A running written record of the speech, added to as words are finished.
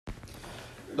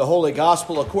The Holy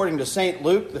Gospel according to St.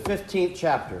 Luke, the 15th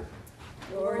chapter.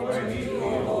 Glory to you,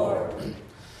 O Lord.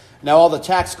 Now all the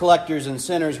tax collectors and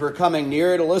sinners were coming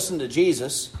near to listen to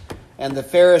Jesus, and the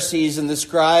Pharisees and the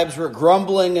scribes were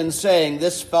grumbling and saying,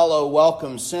 "This fellow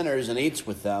welcomes sinners and eats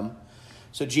with them."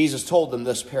 So Jesus told them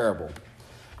this parable.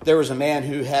 There was a man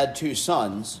who had 2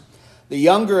 sons. The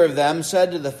younger of them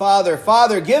said to the father,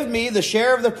 "Father, give me the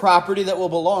share of the property that will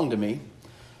belong to me."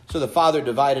 So the father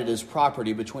divided his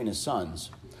property between his sons.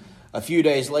 A few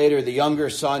days later, the younger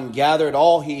son gathered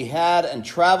all he had and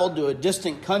traveled to a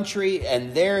distant country,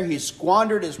 and there he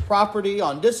squandered his property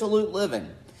on dissolute living.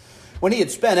 When he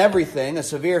had spent everything, a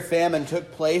severe famine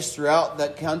took place throughout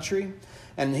that country,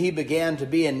 and he began to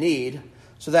be in need.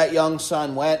 So that young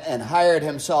son went and hired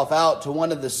himself out to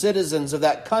one of the citizens of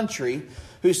that country,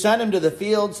 who sent him to the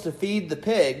fields to feed the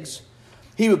pigs.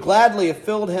 He would gladly have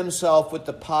filled himself with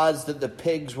the pods that the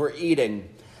pigs were eating,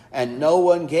 and no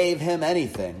one gave him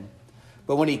anything.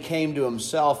 But when he came to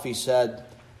himself, he said,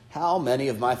 "How many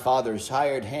of my father's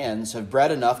hired hands have bread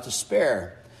enough to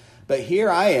spare? But here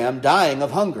I am dying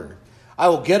of hunger. I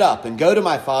will get up and go to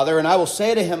my father, and I will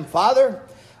say to him, 'Father,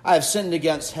 I have sinned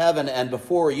against heaven and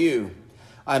before you.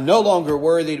 I am no longer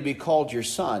worthy to be called your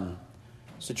son.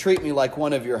 So treat me like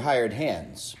one of your hired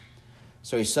hands.'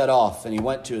 So he set off, and he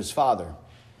went to his father.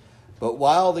 But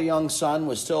while the young son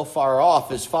was still far off,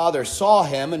 his father saw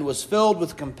him and was filled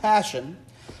with compassion.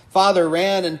 Father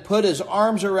ran and put his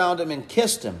arms around him and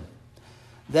kissed him.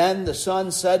 Then the son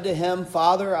said to him,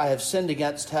 'Father, I have sinned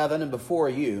against heaven and before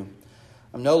you.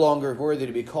 I'm no longer worthy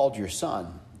to be called your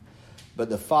son.' But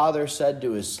the father said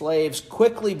to his slaves,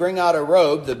 'Quickly bring out a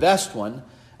robe, the best one,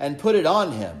 and put it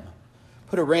on him.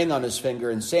 Put a ring on his finger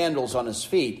and sandals on his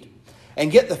feet.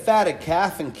 And get the fatted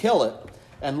calf and kill it.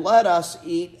 And let us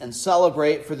eat and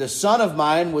celebrate, for the son of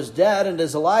mine was dead and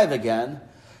is alive again.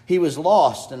 He was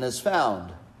lost and is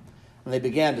found.' And they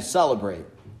began to celebrate.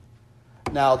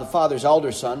 Now the father's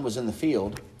elder son was in the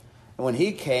field. And when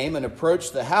he came and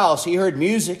approached the house, he heard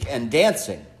music and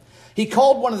dancing. He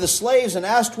called one of the slaves and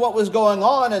asked what was going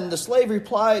on. And the slave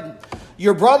replied,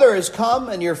 'Your brother has come,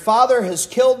 and your father has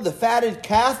killed the fatted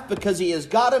calf because he has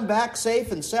got him back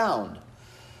safe and sound.'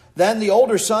 Then the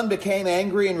older son became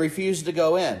angry and refused to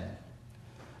go in.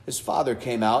 His father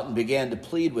came out and began to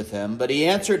plead with him. But he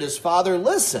answered his father,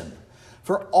 'Listen,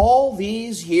 for all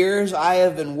these years I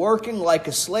have been working like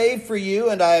a slave for you,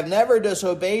 and I have never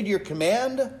disobeyed your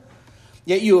command.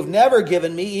 Yet you have never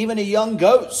given me even a young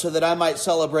goat so that I might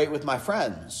celebrate with my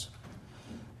friends.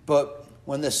 But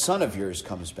when this son of yours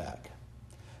comes back,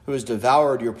 who has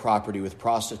devoured your property with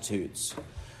prostitutes,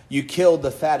 you killed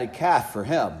the fatted calf for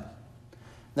him.'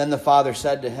 Then the father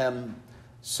said to him,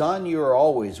 'Son, you are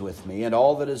always with me, and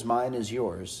all that is mine is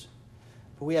yours.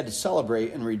 But we had to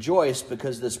celebrate and rejoice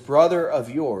because this brother of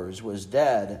yours was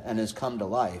dead and has come to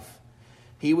life.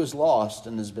 He was lost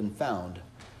and has been found.'"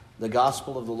 The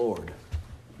gospel of the Lord.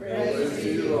 Praise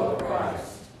to you, O Christ.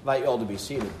 I invite you all to be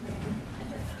seated.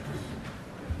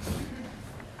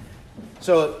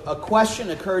 So a question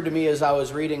occurred to me as I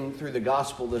was reading through the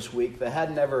gospel this week that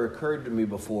had never occurred to me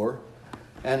before.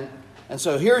 And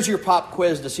so here's your pop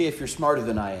quiz to see if you're smarter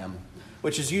than I am,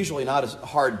 which is usually not a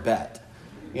hard bet.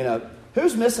 You know,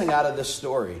 who's missing out of this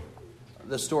story?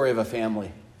 The story of a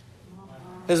family.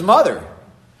 His mother.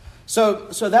 So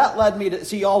that led me to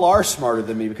see y'all are smarter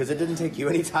than me because it didn't take you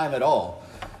any time at all.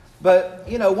 But,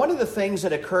 you know, one of the things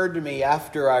that occurred to me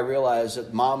after I realized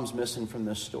that mom's missing from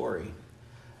this story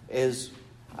is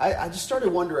I just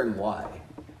started wondering why.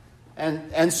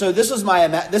 And so this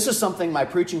is something my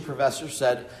preaching professor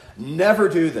said, never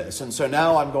do this. And so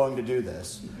now I'm going to do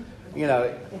this. You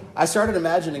know, I started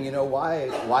imagining,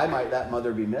 why might that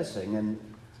mother be missing? And,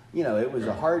 it was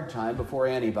a hard time before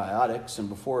antibiotics and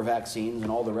before vaccines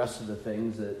and all the rest of the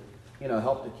things that,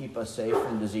 help to keep us safe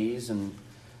from disease. And,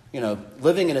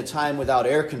 living in a time without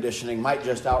air conditioning might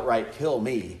just outright kill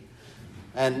me.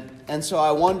 And so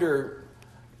I wonder,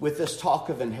 with this talk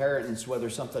of inheritance, whether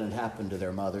something had happened to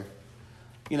their mother.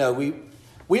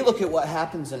 We look at what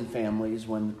happens in families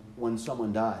when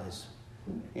someone dies.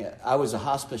 Yeah, I was a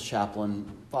hospice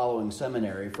chaplain following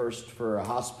seminary. First for a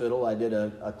hospital, I did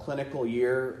a clinical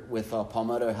year with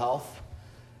Palmetto Health.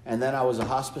 And then I was a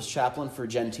hospice chaplain for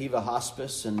Gentiva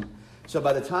Hospice. And so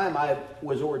by the time I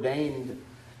was ordained,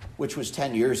 which was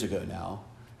 10 years ago now,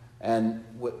 and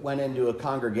went into a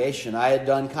congregation, I had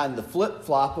done kind of the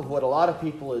flip-flop of what a lot of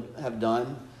people have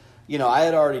done. I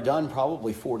had already done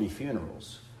probably 40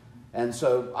 funerals. And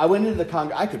so I went into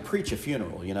the I could preach a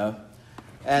funeral,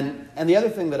 And the other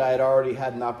thing that I had already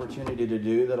had an opportunity to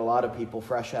do that a lot of people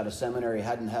fresh out of seminary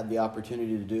hadn't had the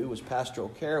opportunity to do was pastoral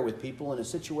care with people in a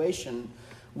situation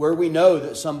where we know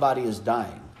that somebody is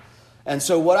dying. And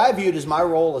so what I viewed as my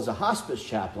role as a hospice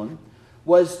chaplain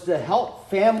was to help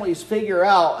families figure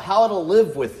out how to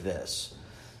live with this.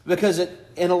 Because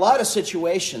in a lot of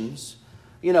situations,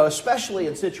 especially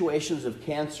in situations of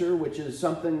cancer, which is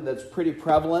something that's pretty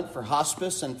prevalent for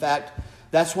hospice. In fact,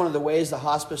 that's one of the ways the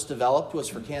hospice developed, was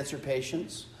for cancer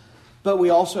patients. But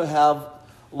we also have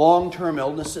long-term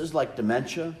illnesses like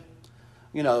dementia,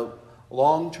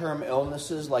 long-term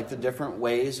illnesses like the different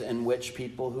ways in which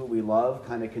people who we love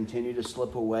kind of continue to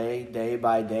slip away day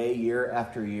by day, year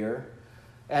after year.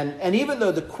 And even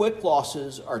though the quick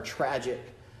losses are tragic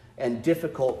and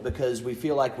difficult because we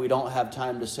feel like we don't have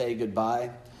time to say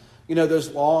goodbye, those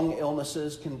long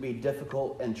illnesses can be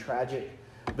difficult and tragic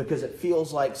because it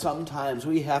feels like sometimes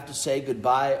we have to say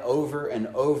goodbye over and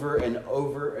over and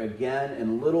over again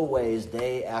in little ways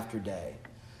day after day.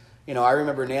 I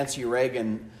remember Nancy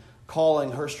Reagan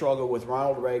calling her struggle with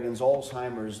Ronald Reagan's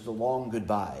Alzheimer's the long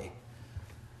goodbye.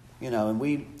 And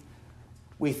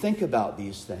we think about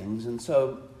these things. And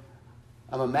so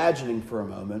I'm imagining for a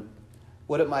moment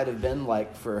what it might have been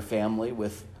like for a family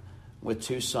with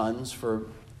two sons for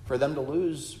them to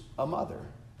lose a mother.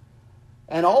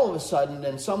 And all of a sudden,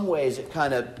 in some ways, it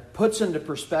kind of puts into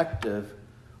perspective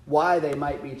why they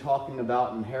might be talking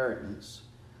about inheritance.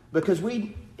 Because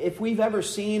if we've ever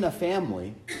seen a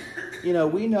family,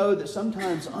 we know that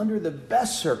sometimes under the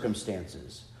best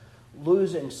circumstances,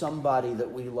 losing somebody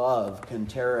that we love can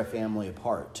tear a family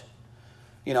apart.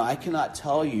 I cannot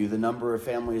tell you the number of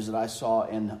families that I saw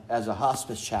as a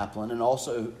hospice chaplain, and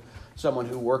also someone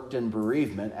who worked in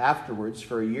bereavement afterwards.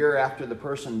 For a year after the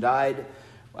person died,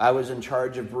 I was in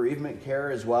charge of bereavement care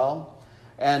as well.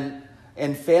 And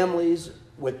in families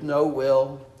with no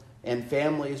will, and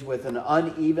families with an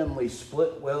unevenly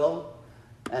split will,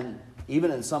 and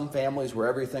even in some families where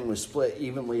everything was split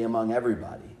evenly among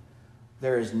everybody,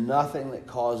 there is nothing that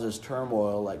causes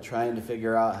turmoil like trying to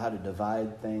figure out how to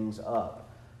divide things up.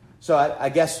 So I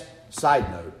guess, side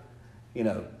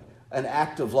note, an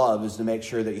act of love is to make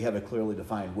sure that you have a clearly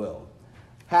defined will.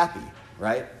 Happy,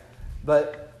 right?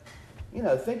 But,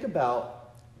 think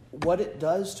about what it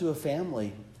does to a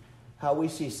family, how we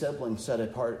see siblings set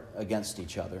apart against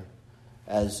each other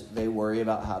as they worry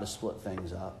about how to split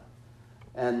things up.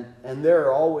 And there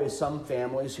are always some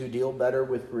families who deal better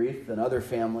with grief than other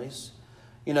families.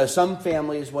 Some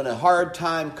families, when a hard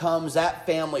time comes, that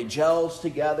family gels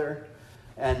together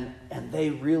and they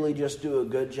really just do a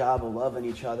good job of loving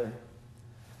each other.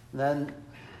 And then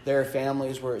there are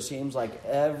families where it seems like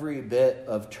every bit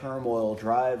of turmoil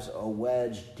drives a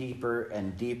wedge deeper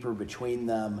and deeper between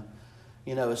them,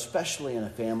 especially in a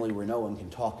family where no one can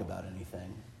talk about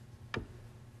anything.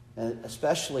 And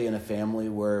especially in a family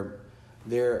where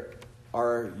there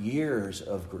are years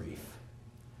of grief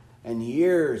and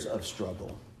years of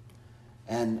struggle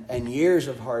and years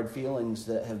of hard feelings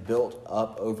that have built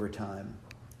up over time.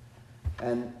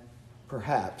 And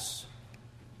perhaps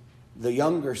the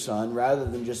younger son, rather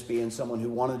than just being someone who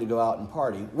wanted to go out and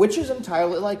party, which is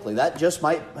entirely likely, that just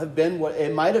might have been what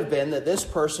it might have been, that this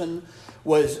person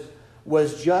was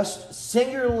just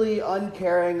singularly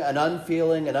uncaring and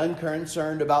unfeeling and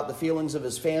unconcerned about the feelings of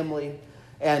his family.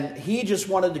 And he just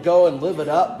wanted to go and live it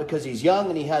up because he's young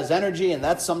and he has energy, and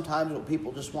that's sometimes what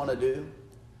people just want to do.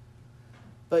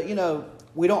 But,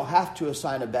 we don't have to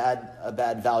assign a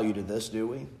bad value to this, do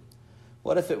we?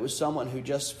 What if it was someone who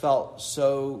just felt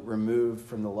so removed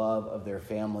from the love of their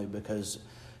family because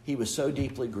he was so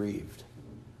deeply grieved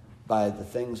by the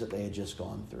things that they had just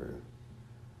gone through?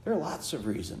 There are lots of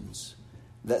reasons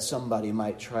that somebody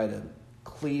might try to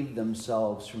cleave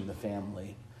themselves from the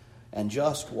family and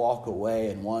just walk away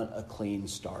and want a clean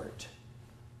start,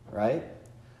 right?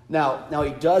 Now he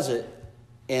does it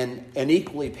in an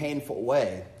equally painful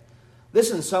way.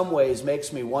 This in some ways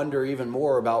makes me wonder even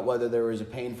more about whether there was a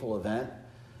painful event.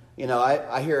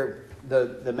 I hear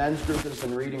the men's group has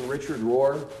been reading Richard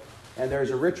Rohr, and there's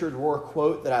a Richard Rohr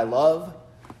quote that I love: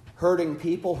 "Hurting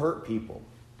people hurt people."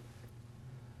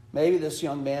 Maybe this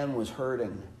young man was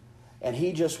hurting, and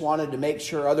he just wanted to make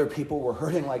sure other people were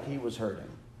hurting like he was hurting.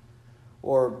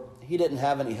 Or he didn't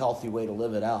have any healthy way to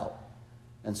live it out,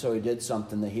 and so he did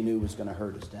something that he knew was going to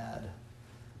hurt his dad.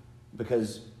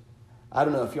 Because I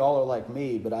don't know if y'all are like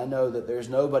me, but I know that there's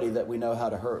nobody that we know how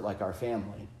to hurt like our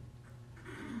family.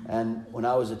 And when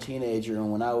I was a teenager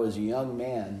and when I was a young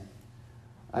man,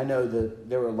 I know that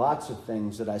there were lots of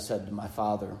things that I said to my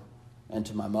father and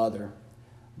to my mother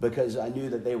because I knew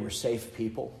that they were safe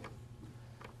people,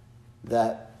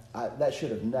 that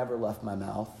should have never left my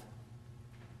mouth.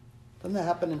 Doesn't that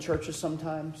happen in churches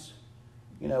sometimes?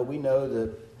 We know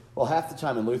that, half the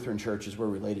time in Lutheran churches we're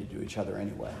related to each other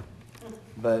anyway.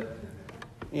 But,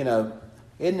 isn't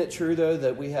it true, though,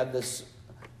 that we have this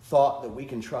thought that we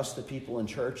can trust the people in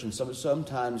church, and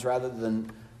sometimes rather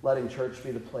than letting church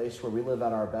be the place where we live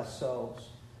out our best selves,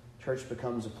 church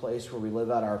becomes a place where we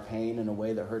live out our pain in a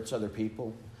way that hurts other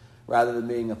people. Rather than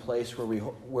being a place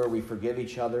where we forgive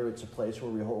each other, it's a place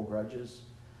where we hold grudges.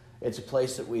 It's a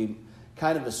place that we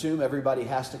kind of assume everybody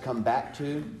has to come back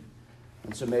to,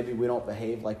 and so maybe we don't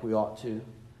behave like we ought to.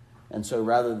 And so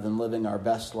rather than living our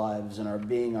best lives and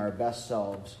being our best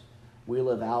selves, we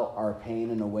live out our pain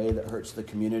in a way that hurts the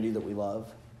community that we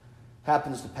love.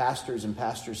 Happens to pastors and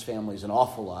pastors' families an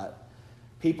awful lot.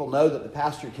 People know that the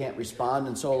pastor can't respond,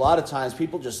 and so a lot of times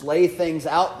people just lay things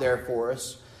out there for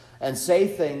us and say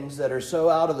things that are so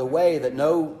out of the way that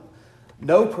no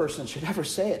person should ever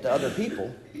say it to other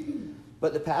people.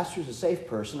 But the pastor's a safe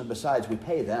person, and besides, we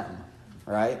pay them,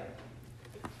 right?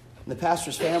 And the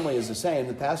pastor's family is the same.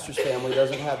 The pastor's family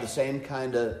doesn't have the same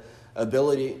kind of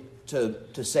ability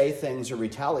to say things or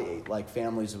retaliate like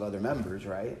families of other members,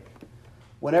 right?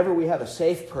 Whenever we have a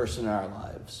safe person in our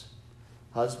lives,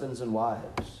 husbands and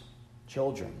wives,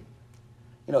 children,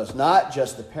 it's not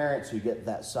just the parents who get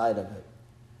that side of it.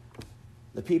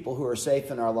 The people who are safe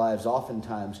in our lives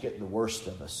oftentimes get the worst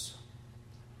of us.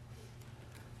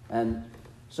 And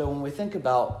so when we think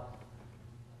about,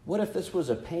 what if this was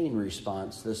a pain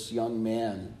response, this young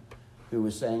man who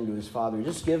was saying to his father,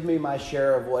 just give me my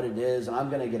share of what it is and I'm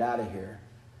going to get out of here.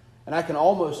 And I can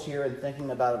almost hear him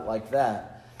thinking about it like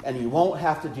that. And you won't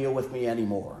have to deal with me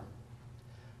anymore.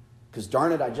 Because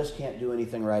darn it, I just can't do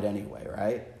anything right anyway,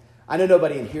 right? I know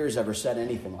nobody in here has ever said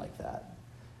anything like that.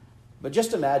 But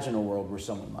just imagine a world where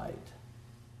someone might.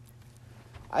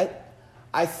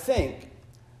 I think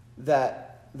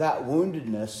that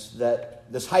woundedness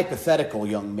that this hypothetical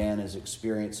young man is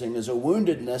experiencing is a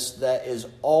woundedness that is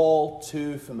all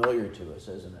too familiar to us,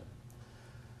 isn't it?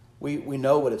 We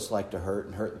know what it's like to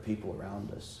hurt the people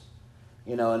around us.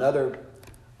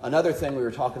 Another thing we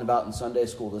were talking about in Sunday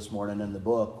school this morning in the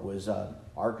book was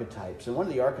archetypes. And one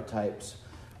of the archetypes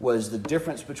was the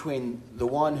difference between the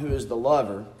one who is the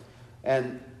lover,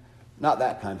 and not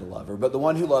that kind of lover, but the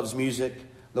one who loves music,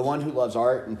 the one who loves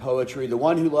art and poetry, the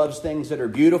one who loves things that are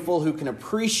beautiful, who can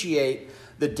appreciate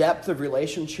the depth of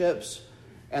relationships,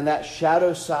 and that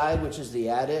shadow side, which is the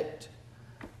addict.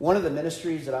 One of the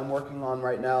ministries that I'm working on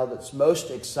right now that's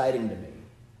most exciting to me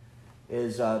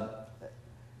is a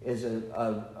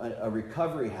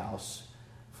recovery house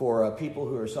for people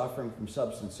who are suffering from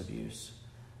substance abuse.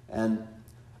 And,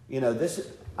 this,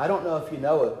 I don't know if you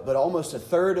know it, but almost a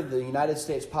third of the United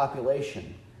States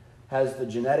population has the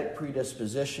genetic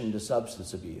predisposition to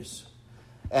substance abuse.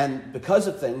 And because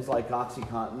of things like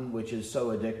OxyContin, which is so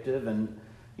addictive and,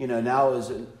 now is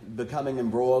becoming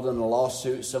embroiled in a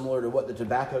lawsuit similar to what the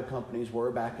tobacco companies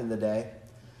were back in the day,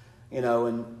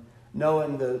 and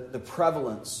knowing the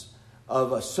prevalence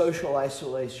of a social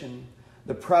isolation,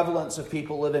 the prevalence of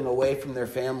people living away from their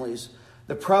families,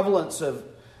 the prevalence of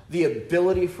the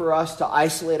ability for us to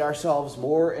isolate ourselves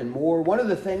more and more. One of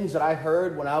the things that I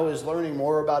heard when I was learning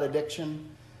more about addiction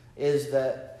is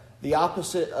that the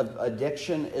opposite of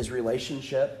addiction is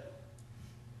relationship.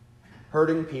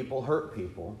 Hurting people hurt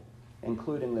people,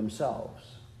 including themselves,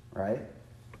 right?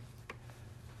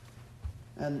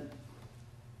 And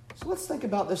so let's think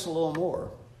about this a little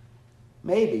more.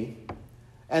 Maybe,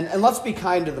 and let's be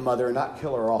kind to the mother and not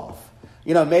kill her off.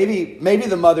 Maybe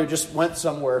the mother just went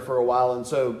somewhere for a while, and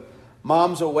so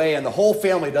mom's away, and the whole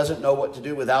family doesn't know what to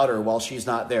do without her while she's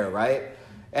not there, right?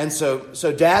 And so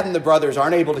dad and the brothers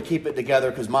aren't able to keep it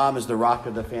together because mom is the rock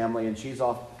of the family, and she's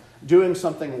off doing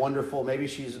something wonderful. Maybe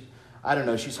she's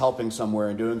helping somewhere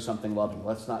and doing something loving.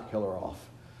 Let's not kill her off,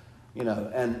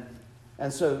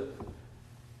 And so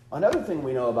another thing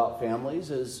we know about families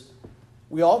is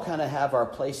we all kind of have our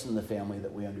place in the family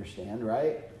that we understand,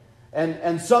 right?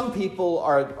 And some people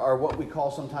are what we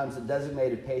call sometimes the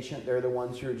designated patient. They're the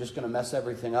ones who are just going to mess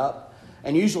everything up.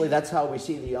 And usually that's how we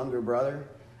see the younger brother.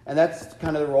 And that's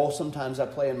kind of the role sometimes I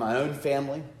play in my own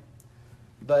family.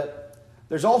 But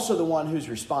there's also the one who's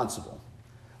responsible.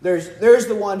 There's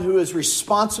the one who is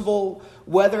responsible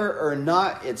whether or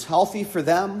not it's healthy for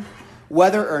them,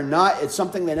 whether or not it's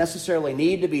something they necessarily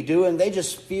need to be doing. They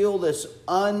just feel this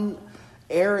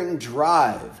unerring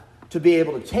drive to be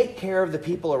able to take care of the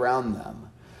people around them.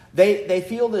 They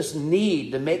feel this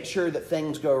need to make sure that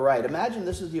things go right. Imagine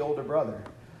this is the older brother.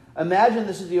 Imagine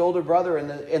this is the older brother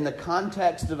in the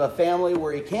context of a family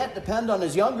where he can't depend on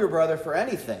his younger brother for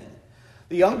anything.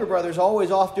 The younger brother's always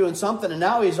off doing something, and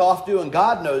now he's off doing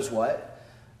God knows what.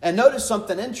 And notice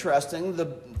something interesting.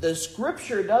 The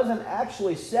scripture doesn't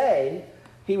actually say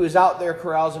he was out there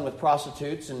carousing with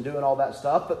prostitutes and doing all that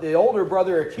stuff, but the older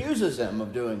brother accuses him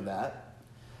of doing that.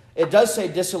 It does say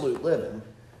dissolute living,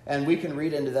 and we can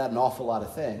read into that an awful lot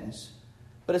of things,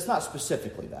 but it's not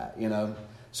specifically that,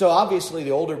 So obviously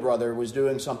the older brother was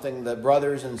doing something that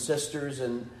brothers and sisters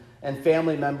and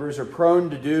family members are prone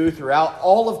to do throughout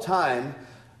all of time,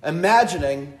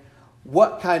 imagining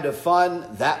what kind of fun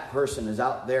that person is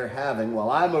out there having while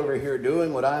I'm over here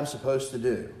doing what I'm supposed to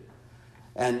do.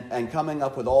 And coming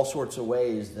up with all sorts of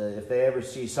ways that if they ever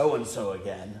see so-and-so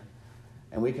again,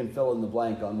 and we can fill in the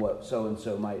blank on what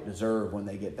so-and-so might deserve when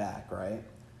they get back, right?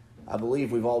 I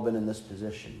believe we've all been in this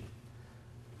position.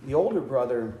 The older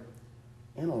brother,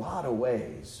 in a lot of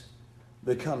ways,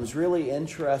 becomes really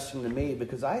interesting to me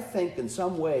because I think in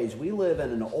some ways we live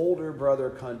in an older brother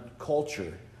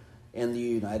culture in the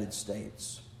United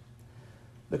States.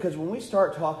 Because when we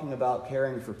start talking about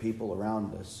caring for people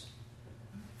around us,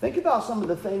 think about some of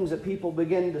the things that people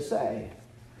begin to say.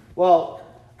 Well,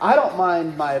 I don't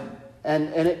mind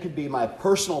and it could be my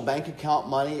personal bank account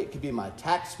money, it could be my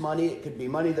tax money, it could be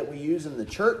money that we use in the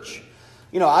church.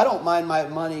 I don't mind my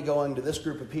money going to this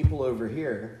group of people over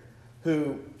here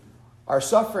who are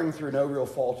suffering through no real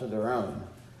fault of their own.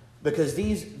 Because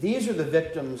these are the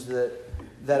victims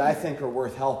that I think are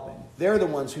worth helping. They're the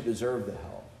ones who deserve the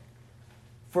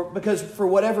help. Because for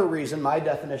whatever reason, my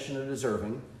definition of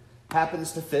deserving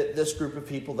happens to fit this group of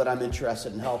people that I'm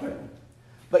interested in helping.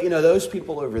 But those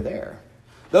people over there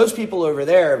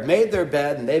have made their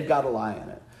bed and they've got to lie in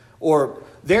it. Or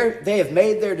they have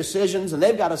made their decisions and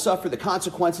they've got to suffer the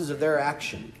consequences of their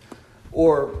action.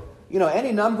 Or,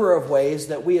 any number of ways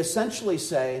that we essentially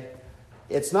say,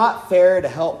 it's not fair to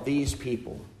help these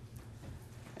people.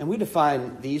 And we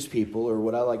define these people, or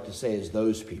what I like to say is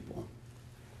those people.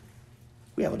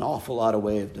 We have an awful lot of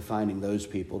way of defining those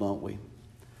people, don't we?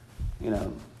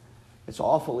 It's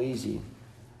awful easy.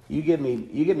 You give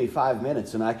me 5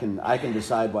 minutes and I can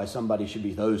decide why somebody should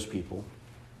be those people.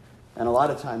 And a lot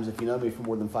of times, if you know me for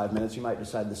more than 5 minutes, you might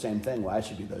decide the same thing, why I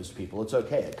should be those people. It's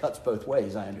okay. It cuts both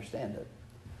ways. I understand it.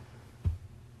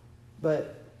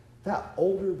 But that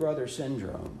older brother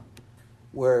syndrome,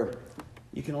 where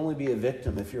you can only be a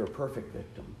victim if you're a perfect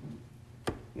victim.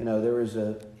 There was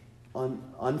a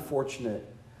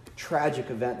unfortunate, tragic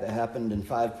event that happened in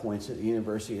 5 Points at the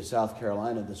University of South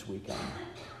Carolina this weekend.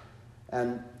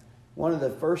 And one of the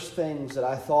first things that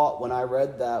I thought when I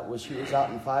read that was she was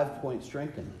out in 5 Points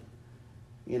drinking.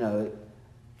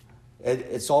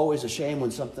 It's always a shame when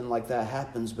something like that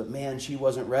happens, but man, she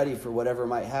wasn't ready for whatever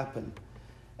might happen.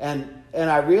 And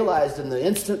I realized in the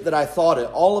instant that I thought it,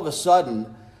 all of a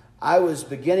sudden, I was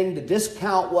beginning to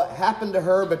discount what happened to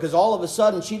her because all of a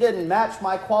sudden she didn't match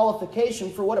my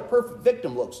qualification for what a perfect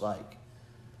victim looks like.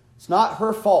 It's not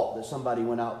her fault that somebody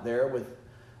went out there with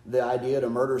the idea to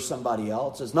murder somebody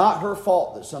else. It's not her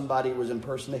fault that somebody was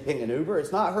impersonating an Uber.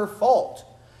 It's not her fault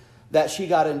that she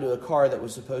got into a car that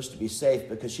was supposed to be safe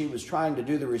because she was trying to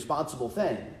do the responsible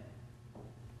thing.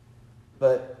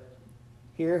 But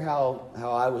hear how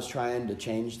I was trying to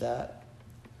change that.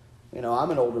 I'm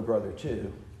an older brother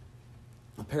too.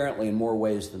 Apparently in more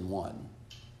ways than one.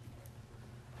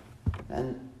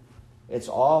 And it's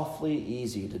awfully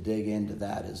easy to dig into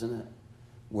that, isn't it?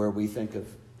 Where we think of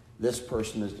this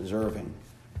person is deserving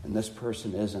and this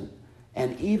person isn't.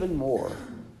 And even more,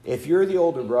 if you're the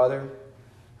older brother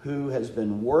who has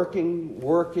been working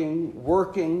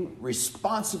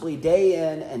responsibly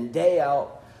day in and day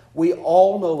out, we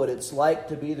all know what it's like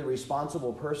to be the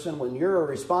responsible person. When you're a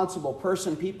responsible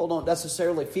person, people don't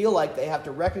necessarily feel like they have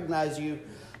to recognize you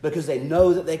because they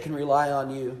know that they can rely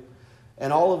on you.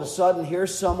 And all of a sudden,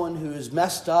 here's someone who is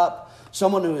messed up,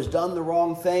 someone who has done the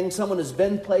wrong thing, someone who's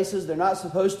been places they're not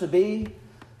supposed to be.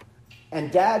 And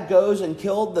Dad goes and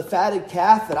killed the fatted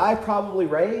calf that I probably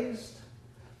raised,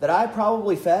 that I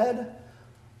probably fed,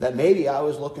 that maybe I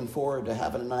was looking forward to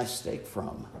having a nice steak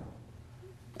from.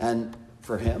 And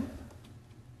for him,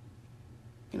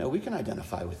 we can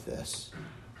identify with this.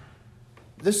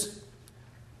 This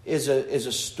is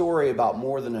a story about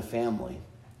more than a family.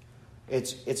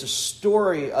 It's a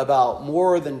story about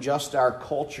more than just our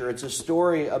culture. It's a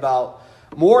story about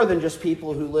more than just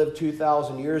people who lived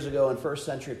 2,000 years ago in first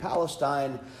century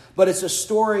Palestine, but it's a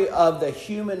story of the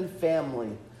human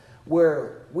family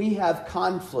where we have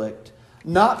conflict,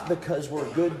 not because we're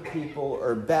good people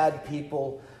or bad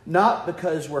people, not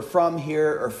because we're from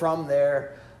here or from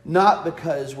there, not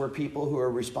because we're people who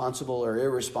are responsible or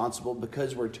irresponsible,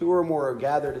 because we're two or more are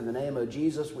gathered in the name of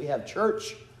Jesus. We have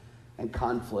church and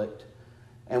conflict,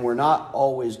 and we're not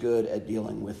always good at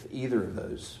dealing with either of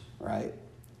those, right?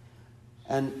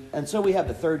 And so we have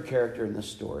the third character in this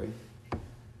story,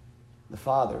 the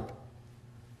father,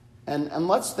 And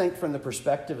let's think from the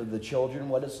perspective of the children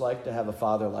what it's like to have a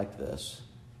father like this.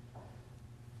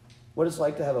 What it's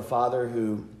like to have a father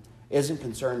who isn't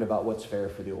concerned about what's fair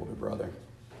for the older brother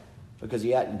because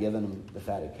he hadn't given him the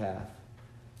fatted calf.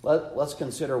 Let's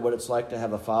consider what it's like to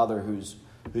have a father who's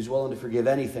willing to forgive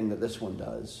anything that this one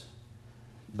does,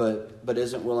 but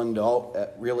isn't willing to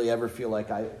really ever feel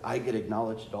like I get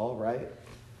acknowledged at all, right?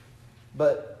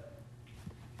 But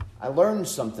I learned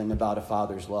something about a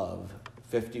father's love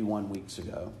 51 weeks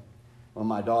ago when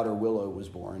my daughter Willow was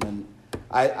born. And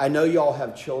I know you all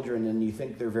have children and you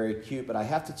think they're very cute, but I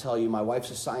have to tell you, my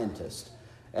wife's a scientist.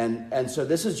 And so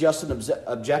this is just an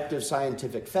objective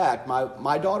scientific fact.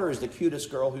 My daughter is the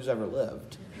cutest girl who's ever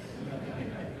lived.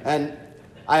 And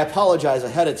I apologize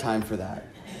ahead of time for that.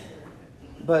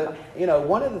 But,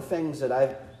 one of the things that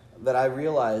I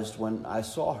realized when I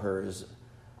saw her is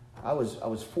I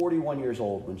was 41 years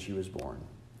old when she was born.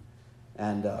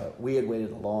 And we had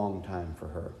waited a long time for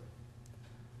her.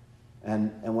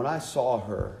 And when I saw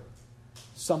her,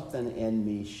 something in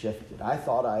me shifted. I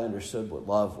thought I understood what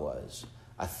love was.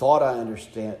 I thought I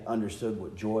understood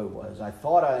what joy was. I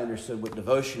thought I understood what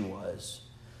devotion was.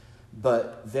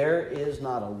 But there is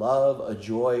not a love, a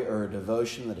joy, or a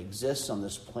devotion that exists on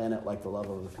this planet like the love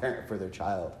of a parent for their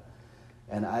child.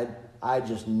 And I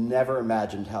just never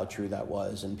imagined how true that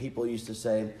was. And people used to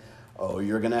say, oh,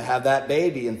 you're going to have that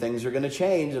baby and things are going to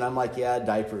change. And I'm like, yeah,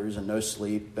 diapers and no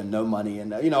sleep and no money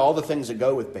and, all the things that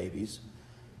go with babies.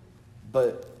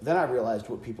 But then I realized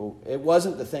it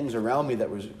wasn't the things around me that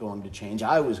was going to change.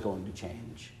 I was going to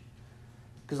change.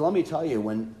 Because let me tell you,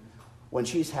 when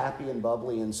she's happy and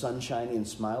bubbly and sunshiny and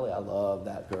smiley, I love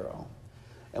that girl.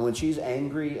 And when she's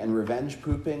angry and revenge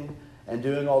pooping and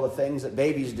doing all the things that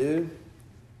babies do,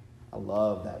 I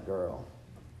love that girl.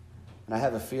 And I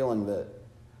have a feeling that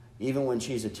even when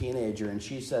she's a teenager and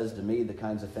she says to me the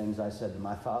kinds of things I said to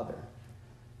my father,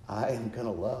 I am going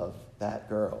to love that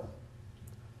girl.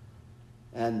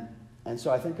 And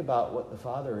so I think about what the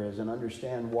Father is and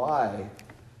understand why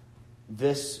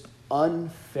this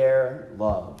unfair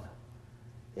love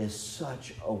is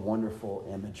such a wonderful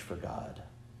image for God.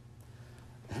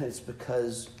 And it's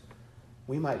because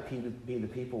we might be the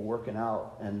people working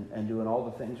out and doing all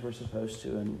the things we're supposed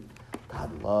to, and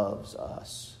God loves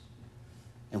us.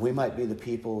 And we might be the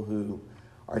people who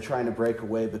are trying to break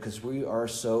away because we are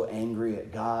so angry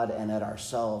at God and at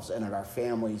ourselves and at our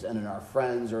families and at our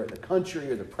friends or at the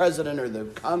country or the president or the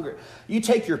Congress. You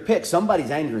take your pick,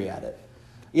 somebody's angry at it.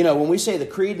 When we say the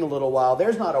creed in a little while,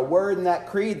 there's not a word in that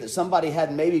creed that somebody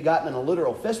hadn't maybe gotten in a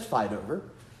literal fist fight over.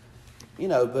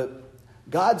 But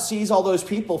God sees all those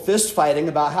people fist fighting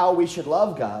about how we should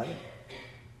love God.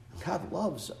 God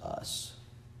loves us.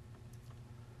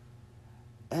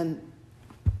 And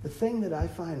the thing that I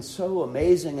find so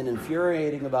amazing and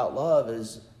infuriating about love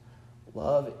is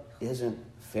love isn't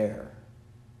fair.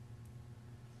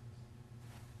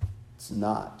 It's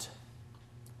not.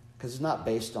 Because it's not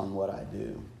based on what I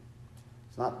do.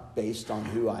 It's not based on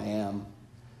who I am.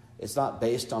 It's not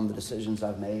based on the decisions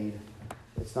I've made.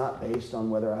 It's not based on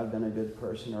whether I've been a good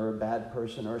person or a bad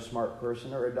person or a smart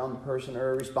person or a dumb person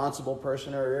or a responsible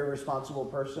person or an irresponsible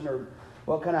person or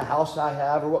what kind of house I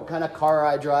have or what kind of car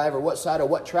I drive or what side of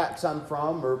what tracks I'm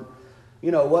from or,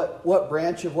 what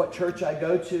branch of what church I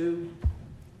go to.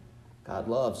 God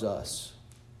loves us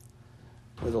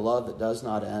with a love that does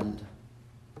not end,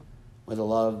 with a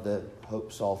love that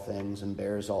hopes all things and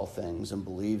bears all things and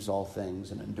believes all things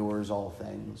and endures all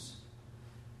things.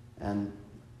 And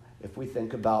if we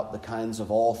think about the kinds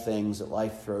of all things that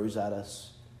life throws at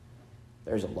us,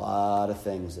 there's a lot of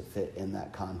things that fit in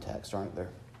that context, aren't there?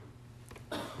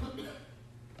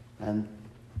 And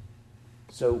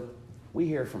so we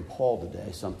hear from Paul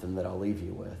today something that I'll leave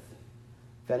you with.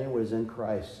 If anyone is in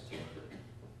Christ,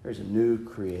 there's a new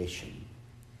creation.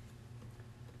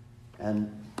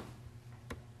 And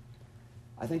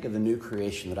I think of the new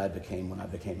creation that I became when I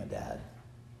became a dad.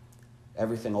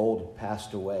 Everything old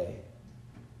passed away.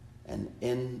 And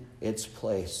in its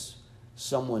place,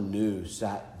 someone new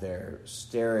sat there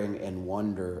staring in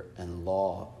wonder and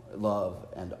love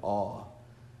and awe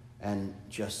and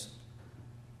just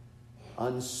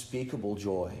unspeakable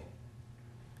joy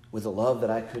with a love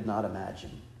that I could not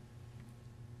imagine.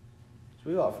 So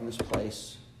we go out from this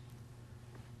place.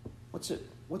 What's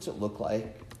it look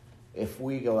like if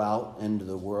we go out into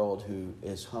the world who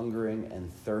is hungering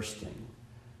and thirsting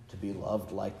to be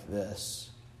loved like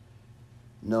this,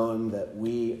 knowing that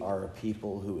we are a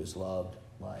people who is loved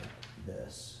like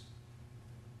this,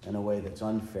 in a way that's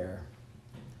unfair,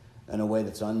 in a way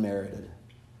that's unmerited,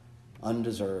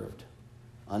 undeserved,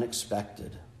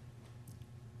 unexpected.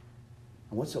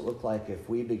 And what's it look like if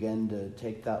we begin to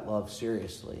take that love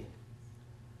seriously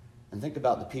and think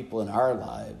about the people in our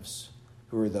lives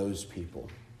who are those people,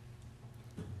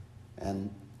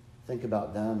 and think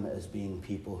about them as being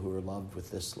people who are loved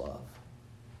with this love?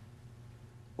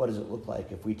 What does it look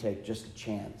like if we take just a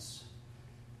chance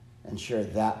and share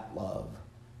that love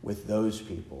with those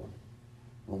people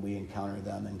when we encounter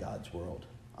them in God's world?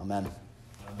 Amen.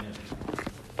 Amen.